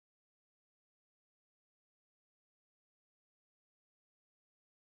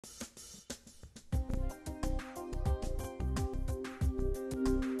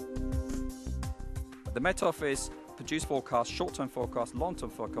The Met Office produce forecasts, short-term forecasts, long-term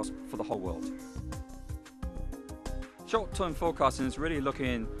forecasts for the whole world. Short-term forecasting is really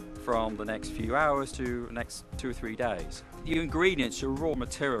looking from the next few hours to the next 2 or 3 days. Your ingredients, your raw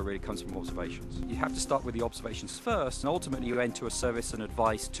material really comes from observations. You have to start with the observations first, and ultimately you enter a service and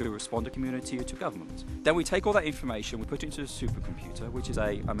advice to a responder community or to government. Then we take all that information, we put it into a supercomputer, which is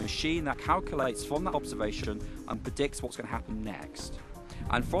a machine that calculates from that observation and predicts what's going to happen next.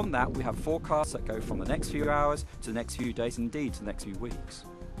 And from that we have forecasts that go from the next few hours to the next few days, and indeed to the next few weeks.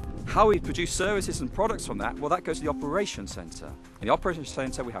 How we produce services and products from that, well, that goes to the operations center. In the operations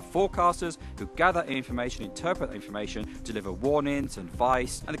center we have forecasters who gather information, interpret that information, deliver warnings and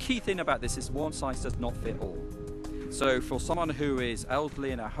advice. And the key thing about this is one size does not fit all. So for someone who is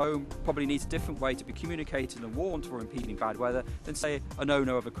elderly in a home, probably needs a different way to be communicated and warned for impeding bad weather than, say, an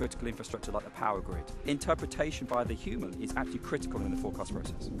owner of a critical infrastructure like the power grid. Interpretation by the human is actually critical in the forecast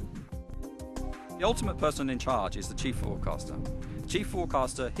process. The ultimate person in charge is the chief forecaster. The chief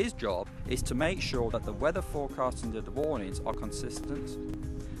forecaster, his job is to make sure that the weather forecasts and the warnings are consistent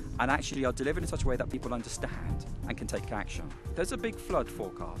and actually are delivered in such a way that people understand and can take action. There's a big flood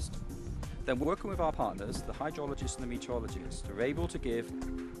forecast. Then working with our partners, the hydrologists and the meteorologists, are able to give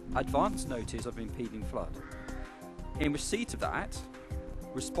advance notice of impeding flood. In receipt of that,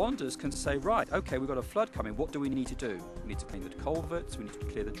 responders can say, right, okay, we've got a flood coming, what do we need to do? We need to clean the culverts, we need to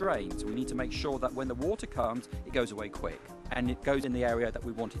clear the drains, we need to make sure that when the water comes, it goes away quick, and it goes in the area that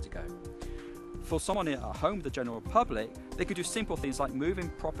we want it to go. For someone at home, the general public, they could do simple things like moving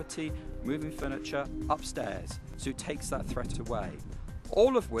property, moving furniture upstairs, so it takes that threat away.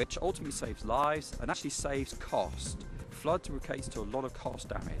 All of which ultimately saves lives and actually saves cost. Flood relates to a lot of cost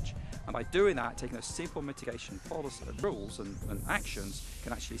damage, and by doing that, taking those simple mitigation policy rules and actions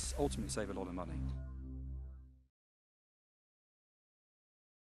can actually ultimately save a lot of money.